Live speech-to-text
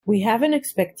we have an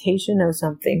expectation of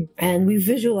something and we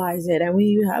visualize it and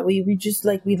we just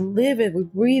like, we live it, we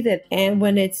breathe it. And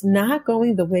when it's not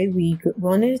going the way we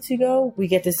wanted it to go, we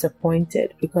get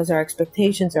disappointed because our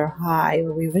expectations are high,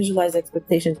 or we visualize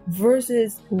expectations.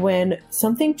 Versus when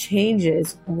something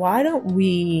changes, why don't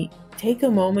we take a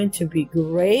moment to be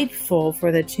grateful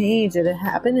for the change that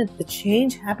happened, and the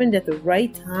change happened at the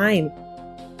right time.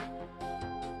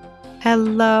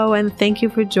 Hello, and thank you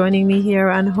for joining me here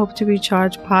on Hope to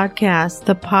Recharge podcast,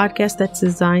 the podcast that's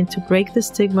designed to break the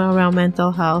stigma around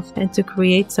mental health and to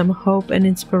create some hope and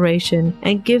inspiration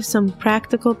and give some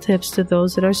practical tips to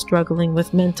those that are struggling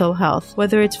with mental health,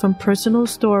 whether it's from personal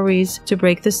stories to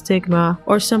break the stigma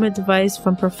or some advice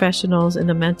from professionals in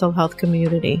the mental health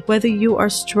community. Whether you are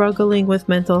struggling with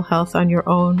mental health on your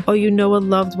own or you know a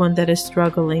loved one that is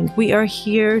struggling, we are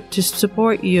here to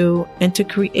support you and to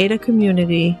create a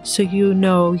community so you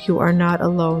know you are not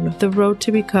alone. The road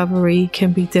to recovery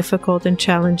can be difficult and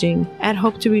challenging. At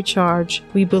Hope to Recharge,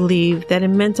 we believe that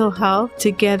in mental health,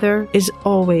 together is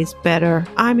always better.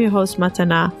 I'm your host,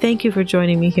 Matana. Thank you for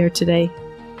joining me here today.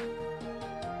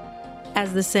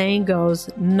 As the saying goes,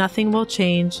 nothing will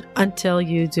change until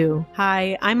you do.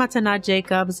 Hi, I'm Matana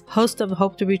Jacobs, host of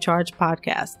Hope to Recharge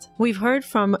podcast. We've heard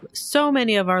from so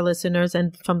many of our listeners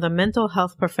and from the mental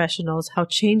health professionals how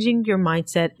changing your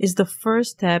mindset is the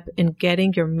first step in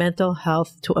getting your mental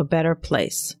health to a better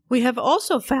place. We have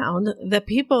also found that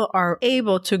people are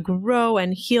able to grow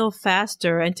and heal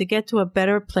faster and to get to a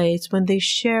better place when they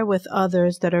share with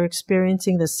others that are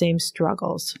experiencing the same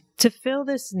struggles. To fill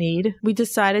this need, we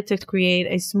decided to create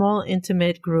a small,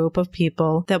 intimate group of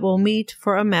people that will meet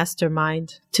for a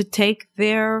mastermind to take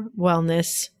their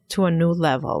wellness to a new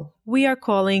level. We are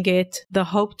calling it the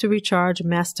Hope to Recharge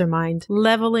Mastermind,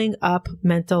 Leveling Up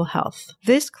Mental Health.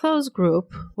 This closed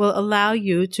group will allow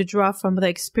you to draw from the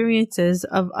experiences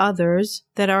of others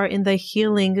that are in the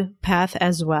healing path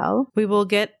as well. We will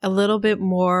get a little bit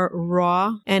more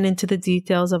raw and into the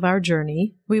details of our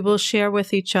journey. We will share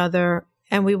with each other,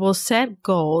 and we will set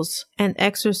goals and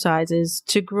exercises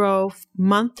to grow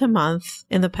month to month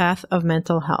in the path of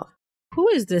mental health. Who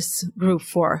is this group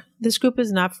for? This group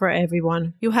is not for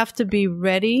everyone. You have to be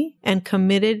ready and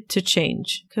committed to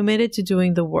change, committed to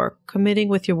doing the work, committing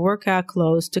with your workout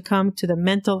clothes to come to the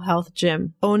mental health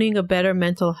gym. Owning a better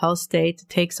mental health state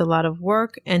takes a lot of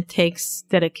work and takes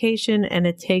dedication, and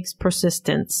it takes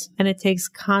persistence, and it takes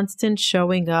constant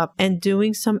showing up and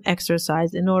doing some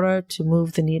exercise in order to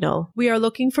move the needle. We are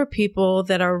looking for people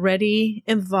that are already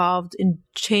involved in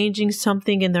changing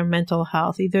something in their mental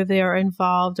health. Either they are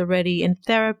involved already in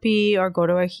therapy or go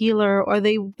to a healer, or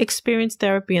they experienced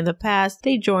therapy in the past.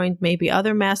 They joined maybe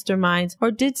other masterminds or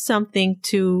did something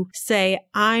to say,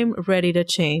 I'm ready to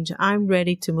change. I'm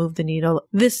ready to move the needle.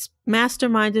 This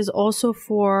mastermind is also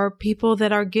for people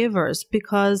that are givers,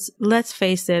 because let's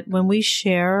face it, when we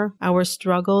share our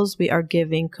struggles, we are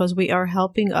giving because we are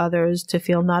helping others to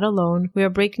feel not alone. We are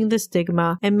breaking the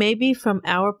stigma, and maybe from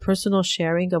our personal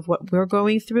sharing of what we're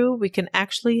going through, we can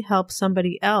actually help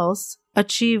somebody else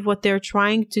achieve what they're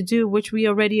trying to do, which we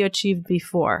already achieved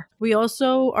before. We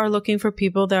also are looking for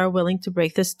people that are willing to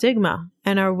break the stigma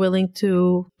and are willing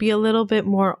to be a little bit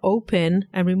more open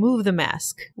and remove the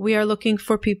mask. We are looking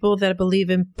for people that believe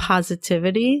in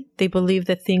positivity. They believe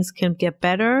that things can get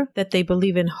better, that they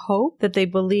believe in hope, that they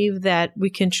believe that we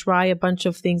can try a bunch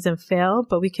of things and fail,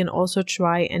 but we can also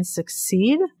try and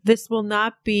succeed. This will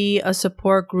not be a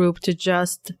support group to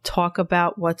just talk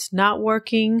about what's not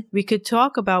working. We could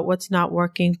talk about what's not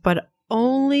working, but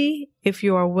only if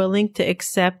you are willing to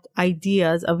accept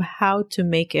ideas of how to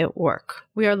make it work.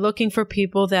 We are looking for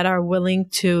people that are willing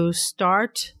to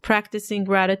start practicing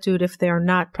gratitude if they are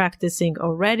not practicing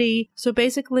already. So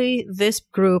basically, this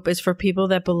group is for people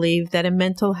that believe that in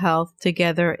mental health,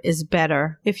 together is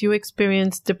better. If you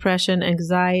experience depression,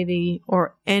 anxiety,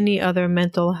 or any other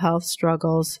mental health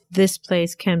struggles, this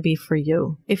place can be for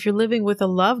you. If you're living with a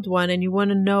loved one and you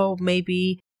want to know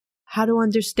maybe how to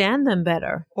understand them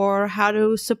better or how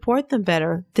to support them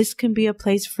better, this can be a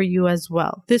place for you as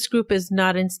well. This group is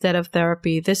not instead of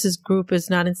therapy. Group is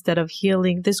not instead of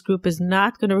healing. This group is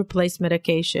not going to replace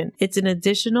medication.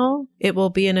 It will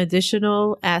be an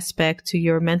additional aspect to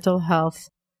your mental health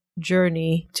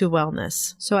journey to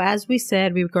wellness. So as we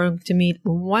said, we're going to meet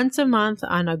once a month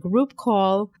on a group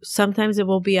call. Sometimes it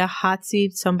will be a hot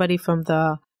seat, somebody from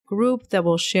the group that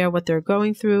will share what they're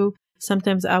going through.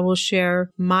 Sometimes I will share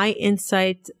my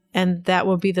insight and that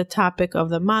will be the topic of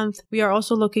the month. We are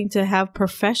also looking to have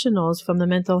professionals from the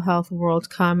mental health world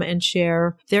come and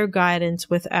share their guidance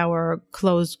with our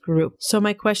closed group. So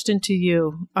my question to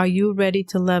you, are you ready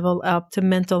to level up to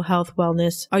mental health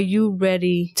wellness? Are you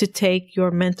ready to take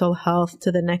your mental health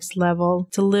to the next level,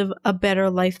 to live a better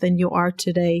life than you are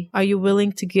today? Are you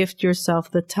willing to gift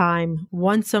yourself the time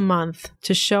once a month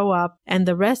to show up and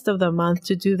the rest of the month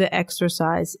to do the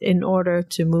exercise in order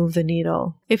to move the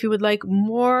needle? If you would like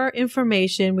more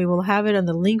information, we will have it on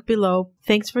the link below.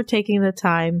 Thanks for taking the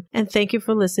time, and thank you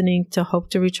for listening to Hope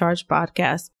to Recharge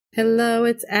podcast. Hello,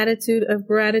 it's Attitude of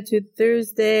Gratitude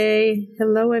Thursday.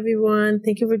 Hello, everyone.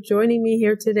 Thank you for joining me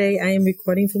here today. I am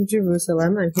recording from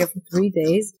Jerusalem. I'm here for 3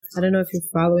 days. I don't know if you're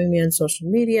following me on social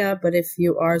media, but if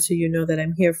you are, so you know that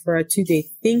I'm here for a 2-day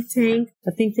think tank.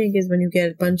 A think tank is when you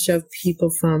get a bunch of people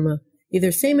from either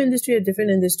same industry or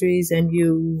different industries, and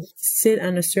you sit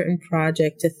on a certain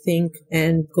project to think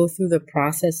and go through the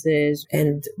processes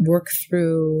and work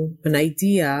through an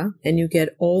idea, and you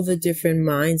get all the different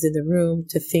minds in the room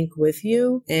to think with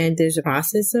you, and there's a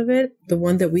process of it. The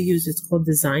one that we use is called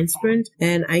Design Sprint,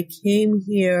 and I came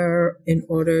here in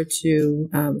order to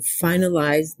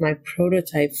finalize my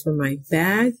prototype for my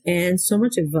bag, and so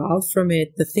much evolved from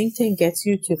it. The think tank gets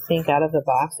you to think out of the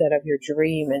box, out of your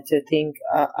dream, and to think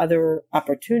other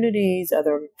opportunities,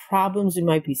 other problems you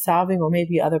might be solving, or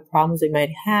maybe other problems they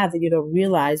might have that you don't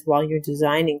realize while you're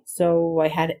designing. So I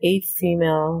had 8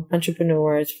 female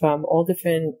entrepreneurs from all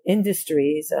different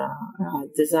industries, a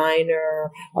designer,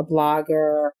 a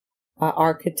blogger,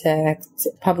 architect,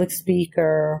 public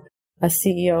speaker, a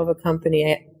CEO of a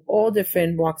company, all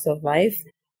different walks of life.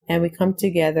 And we come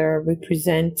together, we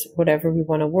present whatever we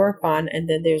want to work on, and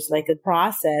then there's like a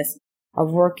process of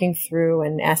working through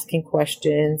and asking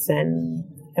questions and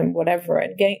whatever,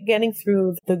 and getting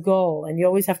through the goal. And you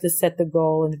always have to set the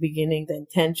goal in the beginning, the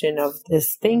intention of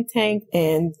this think tank,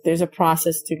 and there's a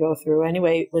process to go through.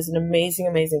 Anyway, it was an amazing,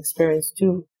 amazing experience.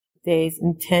 2 days,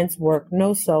 intense work,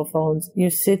 no cell phones. You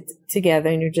sit together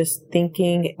and you're just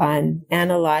thinking and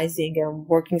analyzing and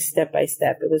working step by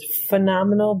step. It was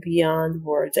phenomenal beyond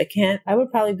words. I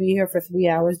would probably be here for 3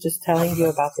 hours just telling you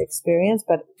about the experience,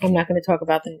 but I'm not going to talk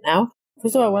about that now.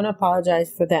 First of all, I want to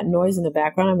apologize for that noise in the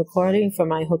background. I'm recording from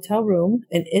my hotel room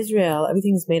in Israel.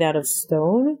 Everything's made out of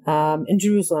stone. In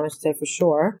Jerusalem, I should say, for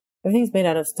sure. Everything's made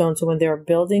out of stone. So when they're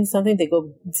building something, they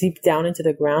go deep down into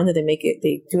the ground and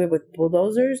they do it with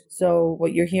bulldozers. So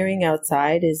what you're hearing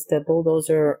outside is the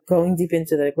bulldozer going deep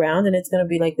into the ground. And it's going to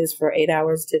be like this for 8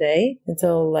 hours today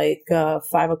until like 5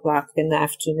 o'clock in the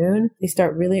afternoon. They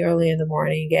start really early in the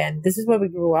morning. And this is what we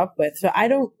grew up with. So I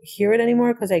don't hear it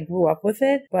anymore because I grew up with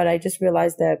it. But I just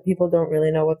realized that people don't really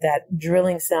know what that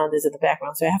drilling sound is in the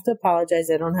background. So I have to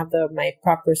apologize. I don't have my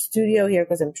proper studio here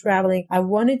because I'm traveling. I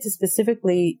wanted to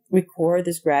specifically record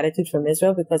this gratitude from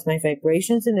Israel because my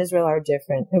vibrations in Israel are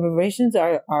different. My vibrations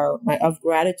are of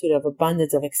gratitude, of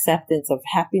abundance, of acceptance, of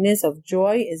happiness, of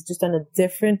joy is just on a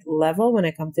different level when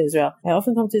I come to Israel. I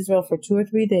often come to Israel for 2 or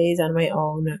 3 days on my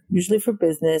own, usually for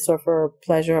business or for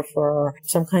pleasure or for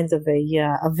some kinds of a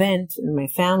event in my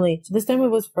family. So this time it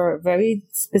was for a very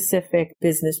specific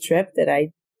business trip that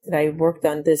I worked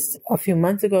on this a few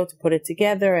months ago to put it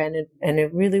together, and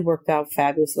it really worked out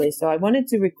fabulously. So I wanted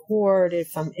to record it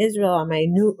from Israel on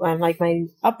my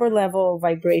upper level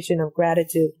vibration of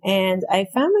gratitude. And I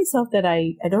found myself that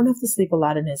I don't have to sleep a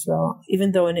lot in Israel,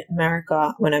 even though in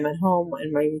America, when I'm at home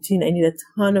in my routine, I need a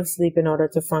ton of sleep in order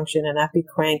to function and not be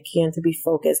cranky and to be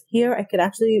focused. Here, I could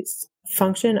actually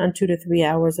function on 2 to 3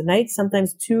 hours a night,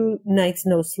 sometimes 2 nights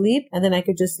no sleep, and then I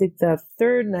could just sleep the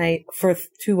third night for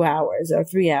 2 hours or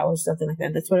 3 hours, something like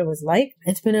that. That's what it was like.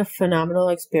 It's been a phenomenal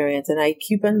experience, and I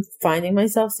keep on finding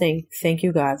myself saying, thank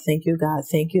you, God, thank you, God,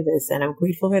 thank you this, and I'm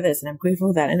grateful for this, and I'm grateful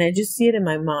for that, and I just see it in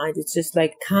my mind. It's just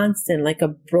like constant, like a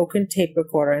broken tape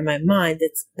recorder in my mind.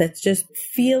 That's just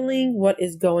feeling what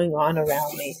is going on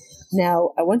around me.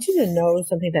 Now, I want you to know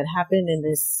something that happened in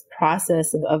this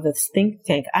process of this think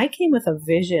tank. I came with a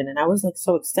vision and I was like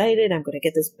so excited. I'm going to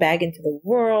get this bag into the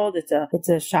world. It's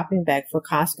a shopping bag for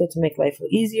Costco to make life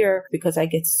easier because I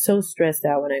get so stressed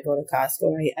out when I go to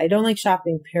Costco. I don't like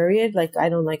shopping, period. Like I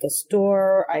don't like a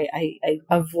store. I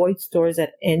avoid stores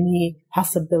at any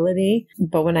possibility.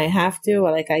 But when I have to,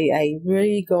 I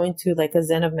really go into like a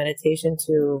zen of meditation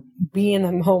to be in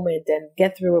the moment and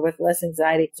get through it with less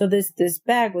anxiety. So this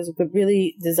bag was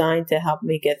really designed to help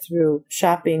me get through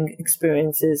shopping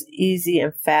experiences easy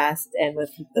and fast and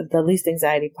with the least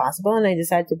anxiety possible. And I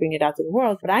decided to bring it out to the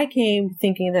world. But I came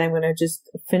thinking that I'm going to just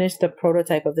finish the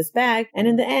prototype of this bag. And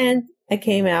in the end, I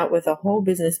came out with a whole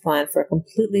business plan for a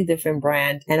completely different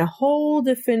brand and a whole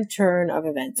different turn of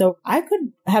events. So I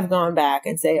could have gone back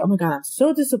and say, oh my God, I'm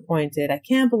so disappointed. I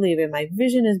can't believe it. My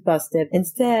vision is busted.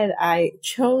 Instead, I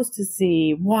chose to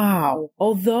see, wow,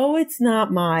 although it's not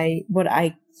what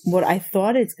I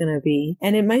thought it's going to be,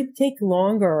 and it might take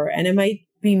longer and it might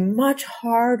be much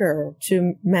harder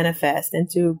to manifest and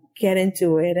to get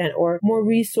into it, and or more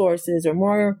resources or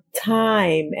more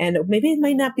time. And maybe it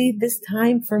might not be this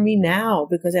time for me now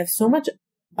because I have so much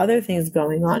other things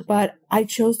going on. But I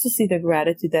chose to see the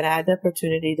gratitude that I had the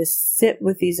opportunity to sit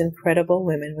with these incredible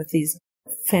women, with these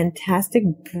fantastic,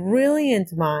 brilliant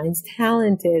minds,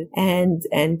 talented, and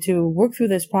to work through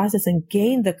this process and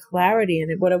gain the clarity.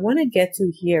 And what I want to get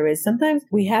to here is sometimes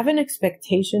we have an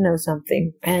expectation of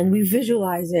something and we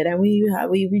visualize it and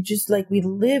we just like, we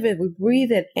live it, we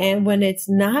breathe it. And when it's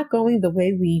not going the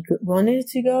way we wanted it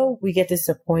to go, we get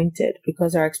disappointed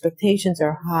because our expectations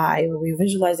are high, or we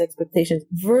visualize expectations,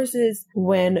 versus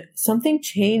when something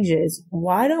changes,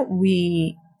 why don't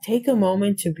we take a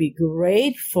moment to be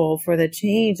grateful for the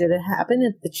change that it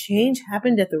happened. The change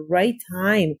happened at the right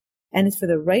time, and it's for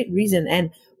the right reason. And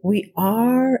we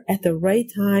are at the right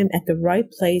time, at the right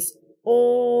place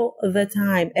all the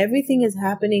time. Everything is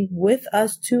happening with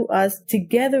us, to us,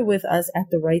 together with us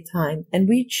at the right time. And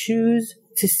we choose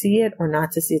to see it or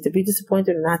not to see it, to be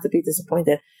disappointed or not to be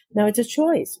disappointed. Now, it's a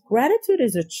choice. Gratitude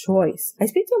is a choice. I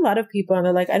speak to a lot of people and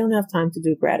they're like, I don't have time to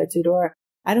do gratitude, or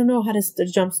I don't know how to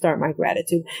jumpstart my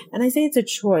gratitude. And I say it's a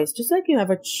choice. Just like you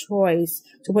have a choice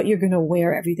to what you're going to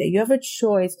wear every day. You have a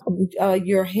choice,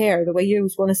 your hair, the way you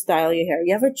want to style your hair.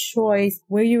 You have a choice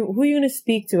who you're going to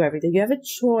speak to every day. You have a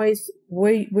choice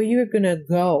where you're going to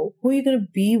go, who you're going to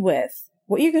be with,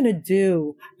 what you're going to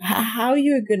do, what are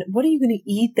you going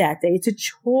to eat that day. It's a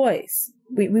choice.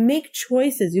 We make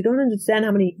choices. You don't understand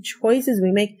how many choices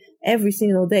we make every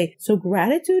single day. So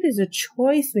gratitude is a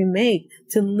choice we make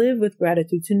to live with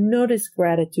gratitude, to notice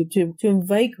gratitude, to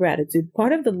invite gratitude.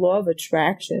 Part of the law of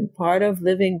attraction, part of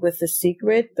living with The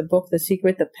Secret, the book, The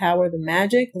Secret, The Power, The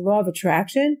Magic, the law of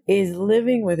attraction is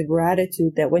living with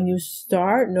gratitude. That when you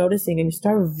start noticing and you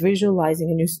start visualizing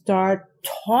and you start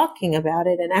talking about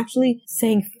it and actually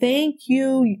saying, thank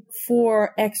you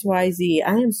for XYZ.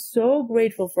 I am so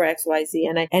grateful for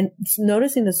XYZ. And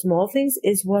noticing the small things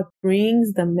is what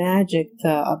brings the magic,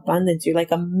 the abundance. You're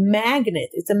like a magnet.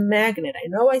 It's a magnet. I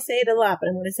know I say it a lot, but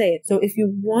I'm going to say it. So if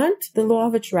you want the law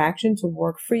of attraction to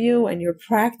work for you and you're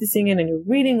practicing it and you're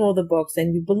reading all the books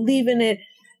and you believe in it,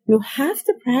 you have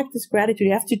to practice gratitude.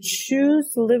 You have to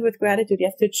choose to live with gratitude. You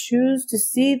have to choose to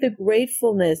see the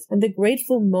gratefulness and the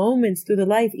grateful moments through the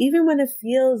life, even when it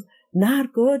feels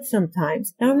not good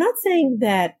sometimes. Now, I'm not saying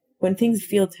that when things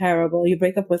feel terrible, you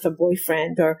break up with a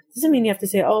boyfriend, or doesn't mean you have to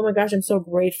say, oh my gosh, I'm so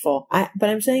grateful. But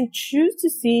I'm saying choose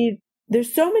to see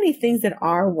there's so many things that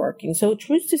are working. So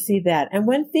choose to see that. And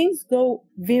when things go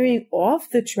very off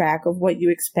the track of what you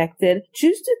expected,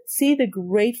 choose to see the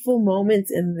grateful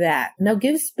moments in that. Now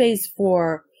give space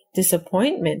for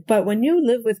disappointment. But when you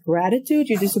live with gratitude,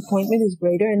 your disappointment is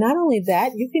greater. And not only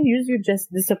that, you can use your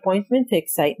just disappointment to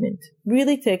excitement,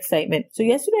 really to excitement. So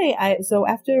yesterday,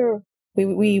 after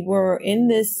we were in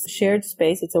this shared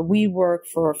space. It's a WeWork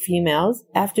for females.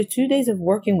 After 2 days of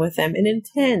working with them, and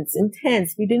intense.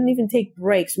 We didn't even take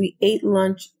breaks. We ate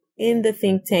lunch in the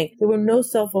think tank. There were no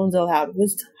cell phones allowed. It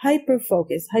was hyper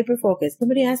focused.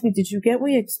 Somebody asked me, did you get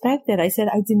what you expected? I said,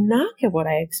 I did not get what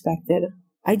I expected.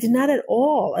 I did not at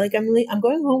all. Like I'm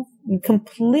going home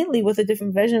completely with a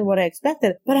different vision of what I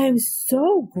expected. But I'm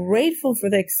so grateful for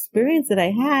the experience that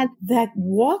I had that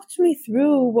walked me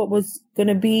through what was going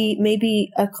to be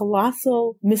maybe a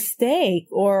colossal mistake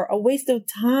or a waste of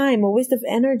time, a waste of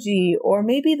energy, or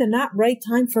maybe the not right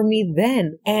time for me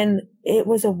then. And it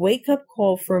was a wake-up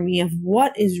call for me of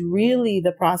what is really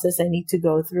the process I need to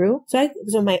go through.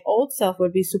 So my old self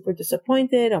would be super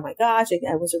disappointed. Oh my gosh,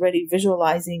 I was already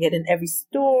visualizing it in every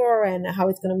store and how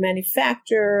it's going to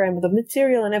manufacture and the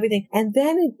material and everything. And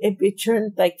then it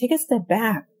turned like, take a step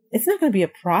back. It's not going to be a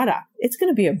product. It's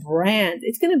going to be a brand.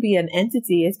 It's going to be an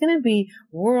entity. It's going to be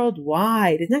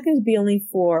worldwide. It's not going to be only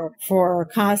for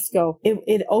Costco.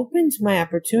 It opened my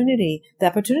opportunity. The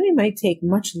opportunity might take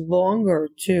much longer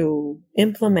to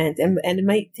implement, and it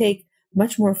might take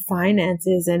much more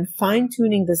finances and fine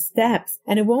tuning the steps.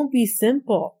 And it won't be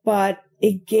simple, but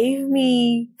it gave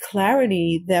me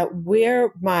clarity that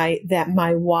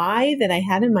my why that I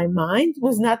had in my mind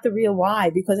was not the real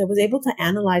why, because I was able to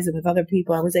analyze it with other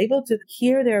people. I was able to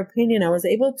hear their opinion. I was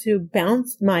able to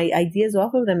bounce my ideas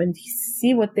off of them and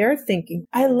see what they're thinking.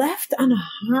 I left on a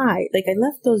high. Like, I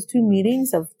left those 2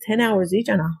 meetings of 10 hours each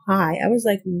on a high. I was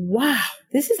like, wow,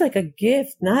 this is like a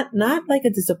gift, not like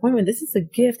a disappointment. This is a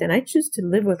gift. And I choose to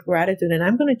live with gratitude, and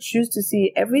I'm going to choose to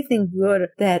see everything good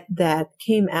that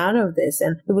came out of this.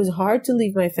 And it was hard to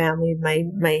leave my family.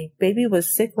 My baby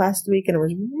was sick last week, and it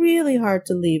was really hard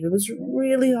to leave. It was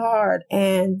really hard.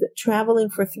 And traveling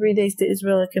for 3 days to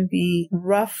Israel, it can be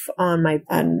rough on my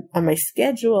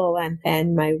schedule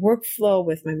and my workflow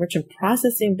with my merchant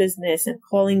processing business, and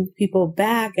calling people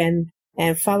back and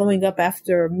following up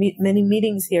after many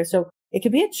meetings here. So it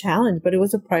could be a challenge, but it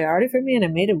was a priority for me, and I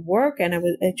made it work. And I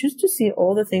choose to see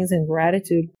all the things in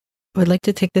gratitude. I'd like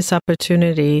to take this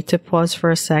opportunity to pause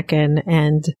for a second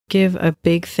and give a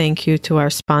big thank you to our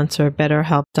sponsor,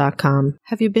 BetterHelp.com.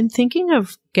 Have you been thinking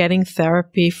of getting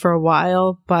therapy for a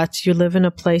while, but you live in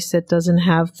a place that doesn't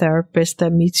have therapists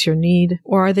that meets your need?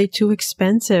 Or are they too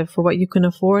expensive for what you can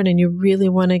afford and you really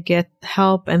want to get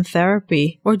help and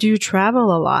therapy? Or do you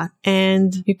travel a lot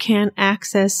and you can't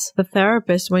access the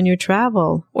therapist when you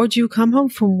travel? Or do you come home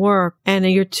from work and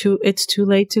it's too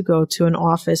late to go to an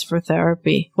office for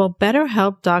therapy? Well,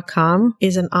 BetterHelp.com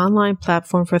is an online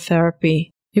platform for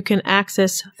therapy. You can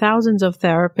access thousands of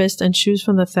therapists and choose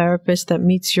from the therapist that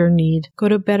meets your need. Go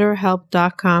to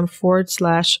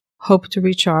BetterHelp.com/hope to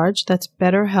recharge. That's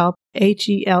BetterHelp,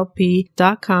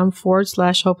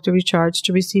 HELP.com/hope to recharge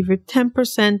to receive your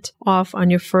 10% off on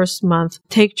your first month.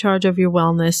 Take charge of your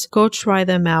wellness. Go try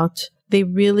them out. They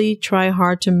really try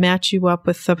hard to match you up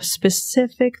with a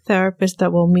specific therapist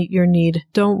that will meet your need.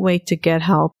 Don't wait to get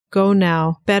help. Go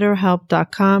now.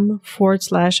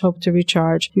 BetterHelp.com/hope to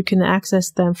recharge. You can access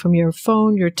them from your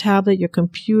phone, your tablet, your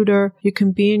computer. You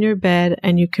can be in your bed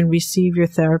and you can receive your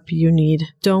therapy you need.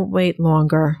 Don't wait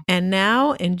longer. And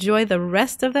now enjoy the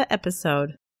rest of the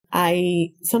episode.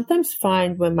 I sometimes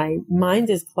find when my mind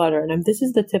is cluttered, and this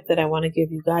is the tip that I want to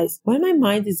give you guys. When my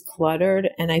mind is cluttered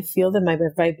and I feel that my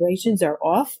vibrations are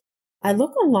off, I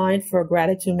look online for a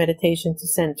gratitude meditation to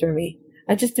center me.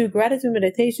 I just do gratitude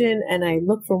meditation and I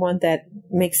look for one that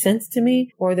makes sense to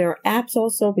me. Or there are apps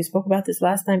also, we spoke about this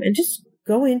last time, and just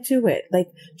go into it. Like,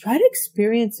 try to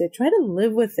experience it, try to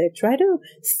live with it, try to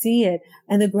see it.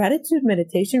 And the gratitude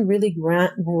meditation really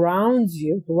grounds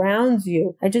you.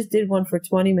 I just did one for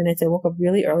 20 minutes. I woke up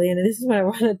really early, and this is what I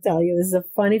want to tell you. This is a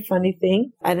funny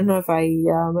thing. I don't know if I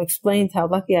explained how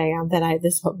lucky I am that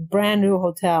this brand new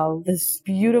hotel, this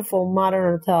beautiful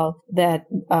modern hotel that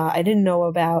I didn't know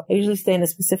about. I usually stay in a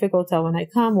specific hotel when I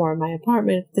come, or in my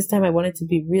apartment. This time I wanted to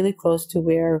be really close to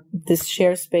where this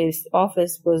share space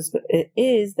office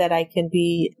is, that I can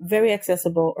be very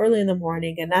accessible early in the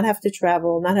morning and not have to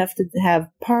travel, not have to have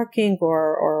parking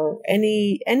or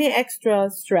any extra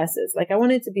stresses. Like, I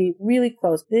wanted to be really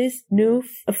close. This new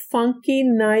funky,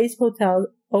 nice hotel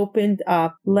opened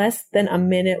up less than a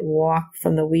minute walk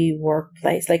from the WeWork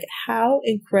place. Like, how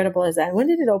incredible is that? When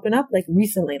did it open up? Like,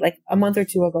 recently, like a month or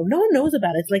two ago. No one knows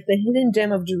about it. It's like the hidden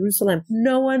gem of Jerusalem.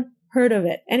 No one heard of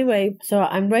it. Anyway, so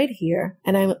I'm right here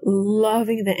and I'm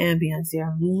loving the ambience here.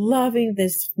 I'm loving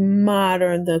this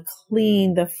modern, the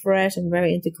clean, the fresh. I'm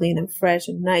very into clean and fresh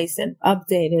and nice and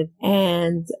updated.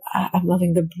 And I'm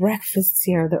loving the breakfasts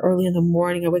here, the early in the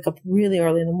morning. I wake up really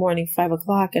early in the morning, 5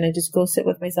 o'clock, and I just go sit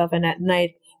with myself. And at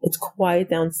night, it's quiet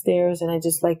downstairs, and I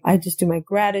just do my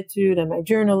gratitude and my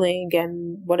journaling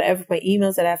and whatever, my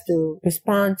emails that I have to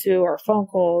respond to, or phone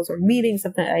calls or meetings.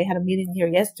 Something. I had a meeting here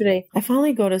yesterday. I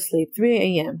finally go to sleep, 3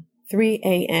 a.m. 3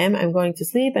 a.m. I'm going to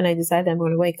sleep, and I decided I'm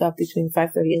going to wake up between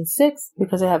 5:30 and 6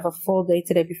 because I have a full day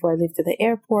today before I leave to the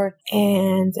airport.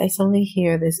 And I suddenly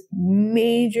hear this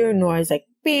major noise, like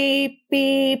beep,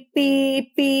 beep,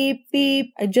 beep, beep,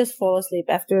 beep. I just fall asleep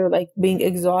after like being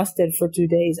exhausted for 2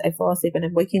 days. I fall asleep and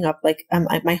I'm waking up like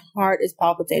my heart is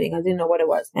palpitating. I didn't know what it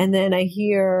was. And then I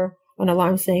hear an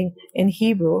alarm saying in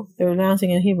Hebrew, they're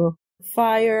announcing in Hebrew,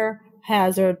 fire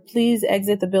hazard, please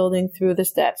exit the building through the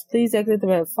steps. Please exit the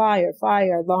building. Fire,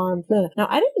 alarm. Blah. Now,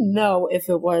 I didn't know if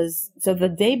it was, so the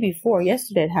day before,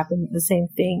 yesterday, it happened the same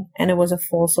thing, and it was a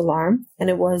false alarm, and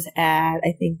it was at,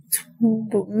 I think,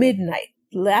 midnight.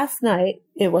 Last night,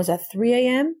 it was at 3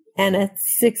 a.m. and at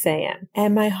 6 a.m.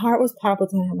 And my heart was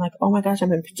palpitating. I'm like, oh my gosh,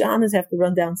 I'm in pajamas. I have to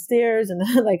run downstairs. And I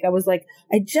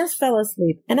just fell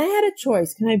asleep. And I had a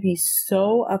choice. Can I be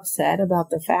so upset about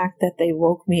the fact that they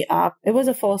woke me up? It was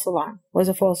a false alarm.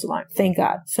 Thank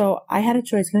God. So I had a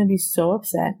choice. Can I be so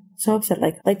upset?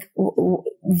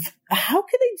 how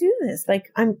could I do this? Like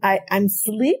I'm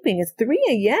sleeping. It's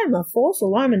 3 a.m., a false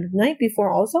alarm, and the night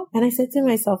before also. And I said to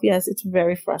myself, yes, it's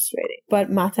very frustrating, but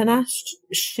matana,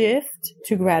 shift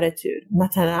to gratitude.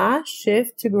 Matana,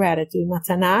 shift to gratitude.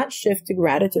 Matana, shift to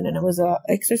gratitude. And it was an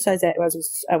exercise that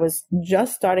I was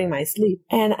just starting my sleep.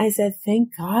 And I said, thank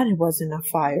God it wasn't a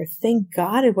fire. Thank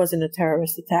God it wasn't a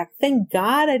terrorist attack. Thank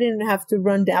God I didn't have to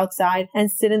run outside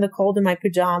and sit in the cold in my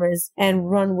pajamas and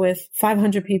run with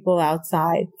 500 people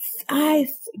outside.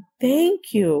 Thank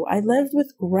you. I lived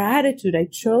with gratitude. I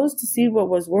chose to see what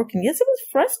was working. Yes, it was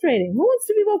frustrating. Who wants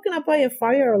to be woken up by a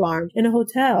fire alarm in a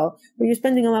hotel where you're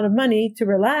spending a lot of money to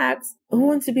relax? Who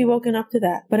wants to be woken up to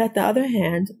that? But at the other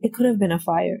hand, it could have been a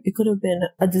fire. It could have been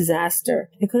a disaster.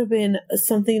 It could have been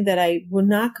something that I would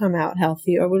not come out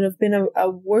healthy, or would have been a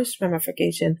worse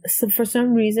ramification. So for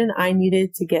some reason, I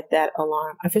needed to get that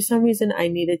alarm. For some reason, I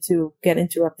needed to get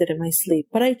interrupted in my sleep.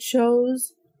 But I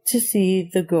chose to see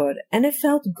the good. And it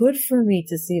felt good for me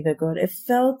to see the good. It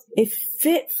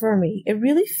fit for me. It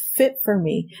really fit for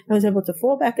me. I was able to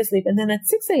fall back asleep. And then at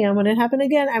 6 a.m. when it happened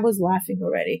again, I was laughing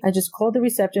already. I just called the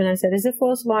reception. I said, is it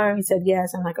false alarm? He said,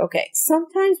 yes. I'm like, okay.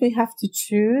 Sometimes we have to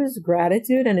choose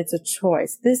gratitude, and it's a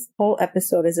choice. This whole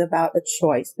episode is about a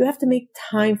choice. You have to make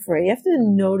time for it. You have to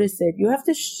notice it. You have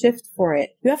to shift for it.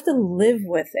 You have to live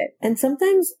with it. And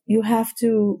sometimes you have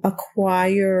to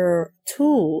acquire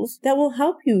tools that will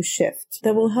help you shift,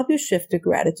 to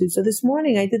gratitude. So this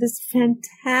morning I did this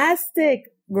fantastic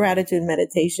gratitude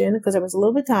meditation because I was a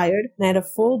little bit tired and I had a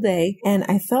full day and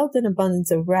I felt an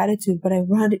abundance of gratitude, but I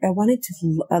wanted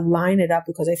to align it up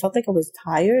because I felt like I was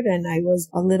tired and I was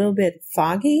a little bit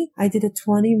foggy. I did a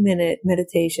 20-minute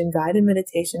meditation, guided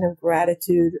meditation of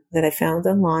gratitude that I found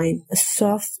online, a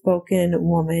soft-spoken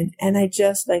woman. And I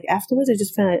just afterwards, I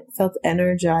just felt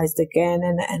energized again.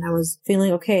 And I was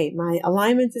feeling, okay, my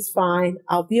alignment is fine.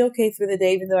 I'll be okay through the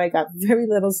day, even though I got very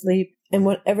little sleep. And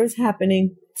whatever's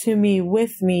happening to me,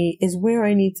 with me, is where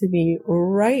I need to be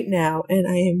right now. And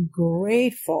I am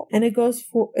grateful. And it goes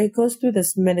through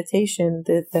this meditation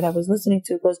that I was listening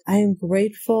to. It goes, I am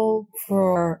grateful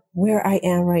for where I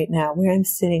am right now, where I'm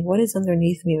sitting, what is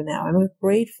underneath me now. I'm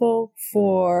grateful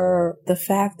for the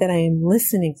fact that I am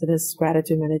listening to this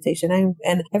gratitude meditation.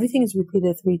 And everything is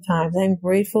repeated 3 times. I'm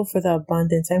grateful for the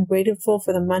abundance. I'm grateful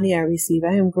for the money I receive.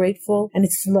 I am grateful. And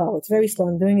it's slow. It's very slow.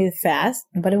 I'm doing it fast,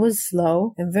 but it was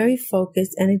slow and very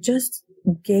focused. And it just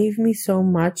gave me so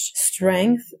much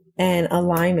strength and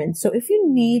alignment. So if you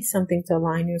need something to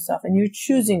align yourself and you're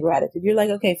choosing gratitude, you're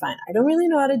like, okay, fine. I don't really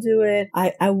know how to do it.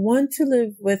 I want to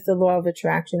live with the law of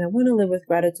attraction. I want to live with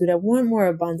gratitude. I want more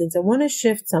abundance. I want to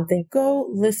shift something. Go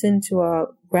listen to a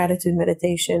gratitude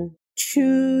meditation.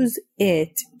 Choose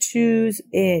it. Choose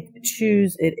it.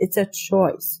 Choose it. It's a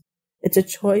choice. It's a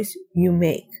choice you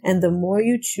make. And the more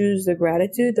you choose the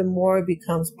gratitude, the more it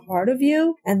becomes part of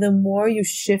you and the more you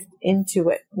shift into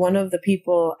it. One of the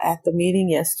people at the meeting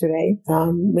yesterday,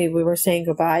 we were saying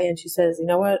goodbye and she says, you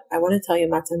know what? I want to tell you,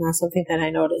 Matana, something that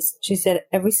I noticed. She said,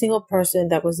 every single person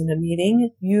that was in the meeting,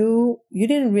 you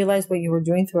didn't realize what you were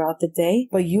doing throughout the day,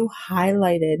 but you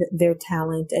highlighted their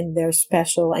talent and their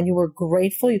special and you were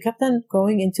grateful. You kept on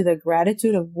going into the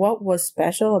gratitude of what was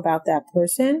special about that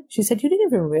person. She said, you didn't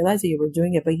even realize that you were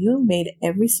doing it, but you made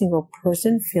every single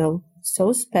person feel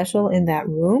so special in that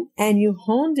room and you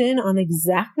honed in on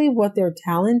exactly what their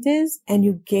talent is and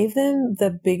you gave them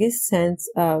the biggest sense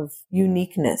of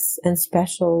uniqueness and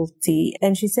specialty.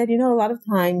 And she said, a lot of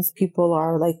times people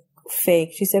are like fake.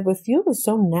 She said, with you, it was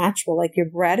so natural. Like your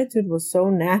gratitude was so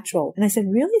natural. And I said,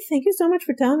 really? Thank you so much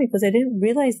for telling me because I didn't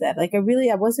realize that. I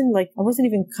wasn't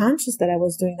even conscious that I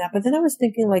was doing that. But then I was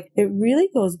thinking it really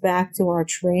goes back to our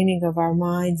training of our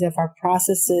minds, of our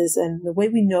processes and the way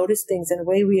we notice things and the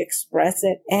way we express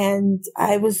it. And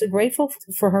I was grateful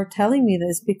for her telling me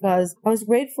this because I was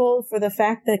grateful for the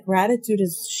fact that gratitude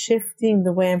is shifting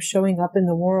the way I'm showing up in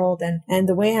the world and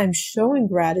the way I'm showing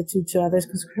gratitude to others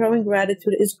because showing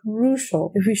gratitude is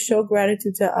crucial. If we show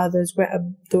gratitude to others,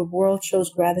 the world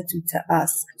shows gratitude to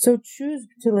us. So choose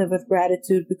to live with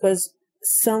gratitude because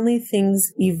suddenly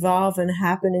things evolve and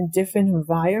happen in different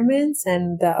environments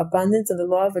and the abundance and the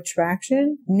law of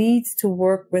attraction needs to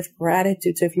work with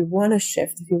gratitude. So if you want to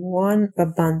shift, if you want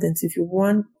abundance, if you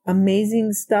want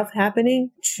amazing stuff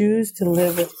happening, choose to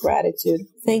live with gratitude.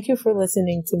 Thank you for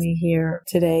listening to me here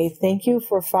today. Thank you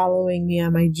for following me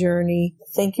on my journey.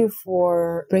 Thank you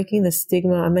for breaking the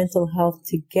stigma on mental health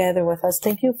together with us.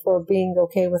 Thank you for being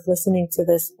okay with listening to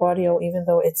this audio, even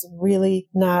though it's really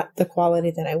not the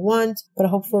quality that I want. But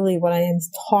hopefully what I am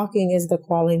talking is the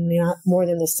quality, not more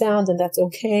than the sound, and that's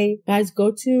okay. Guys,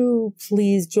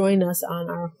 please join us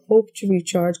on our Hope to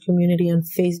Recharge community on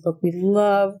Facebook. We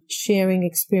love sharing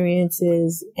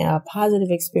experiences,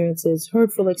 positive experiences,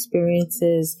 hurtful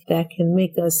experiences that can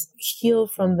make us heal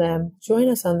from them. Join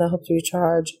us on the Hope to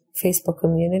Recharge Facebook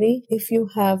community. If you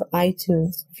have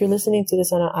iTunes, if you're listening to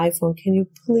this on an iPhone, can you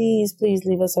please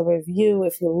leave us a review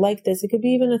if you like this? It could be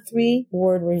even a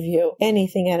 3-word review,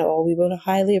 anything at all. We would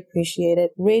highly appreciate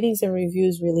it. Ratings and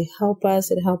reviews really help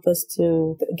us. It helps us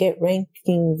to get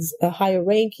rankings, higher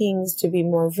rankings, to be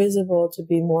more visible, to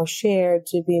be more shared,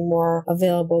 to be more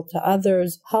available to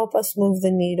others. Help us move the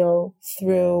needle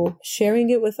through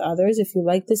sharing it with others. If you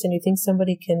like this and you think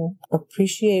somebody can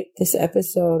appreciate this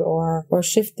episode or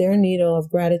shift their needle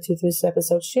of gratitude through this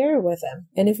episode, share it with them.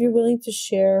 And if you're willing to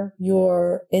share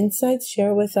your insights,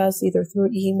 share with us either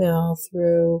through email,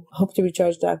 through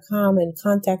hopetorecharge.com, and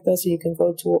contact us, or you can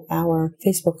go to our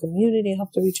Facebook community,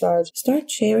 Hope to Recharge. Start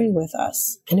sharing with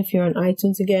us. And if you're on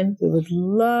iTunes, again, we would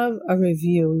love a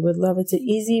review. We would love it. It's an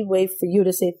easy way for you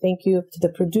to say thank you to the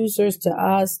producers, to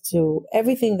us, to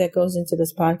everything that goes into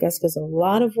this podcast, because a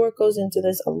lot of work goes into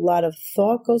this, a lot of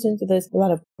thought goes into this, a lot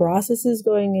of processes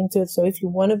going into it. So if you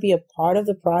want to be a part of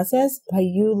the process, by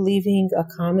you leaving a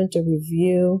comment or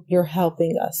review, you're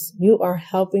helping us. You are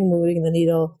helping moving the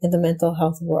needle in the mental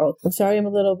health world. I'm sorry I'm a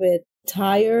little bit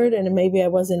tired and maybe I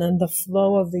wasn't on the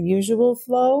flow of the usual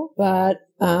flow, but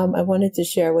I wanted to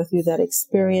share with you that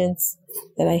experience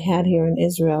that I had here in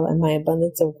Israel and my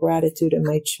abundance of gratitude and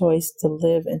my choice to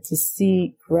live and to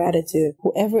see gratitude.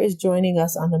 Whoever is joining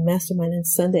us on the Mastermind on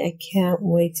Sunday, I can't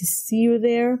wait to see you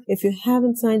there. If you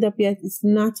haven't signed up yet, it's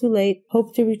not too late.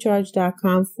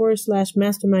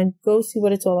 HopeToRecharge.com/mastermind. Go see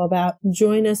what it's all about.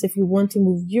 Join us if you want to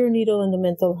move your needle in the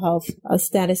mental health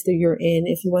status that you're in.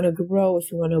 If you want to grow,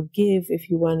 if you want to give,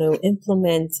 if you want to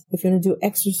implement, if you want to do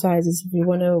exercises, if you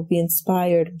want to be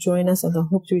inspired, join us on the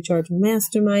Hope to Recharge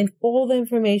Mastermind. All the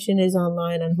information is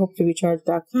online on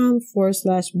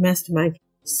HopeToRecharge.com/mastermind.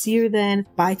 See you then.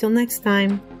 Bye till next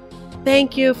time.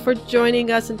 Thank you for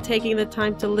joining us and taking the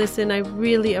time to listen. I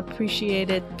really appreciate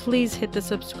it. Please hit the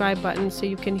subscribe button so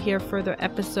you can hear further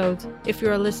episodes. If you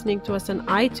are listening to us on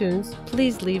iTunes,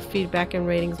 please leave feedback and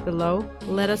ratings below.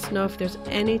 Let us know if there's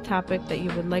any topic that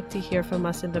you would like to hear from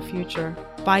us in the future.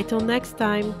 Bye till next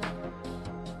time.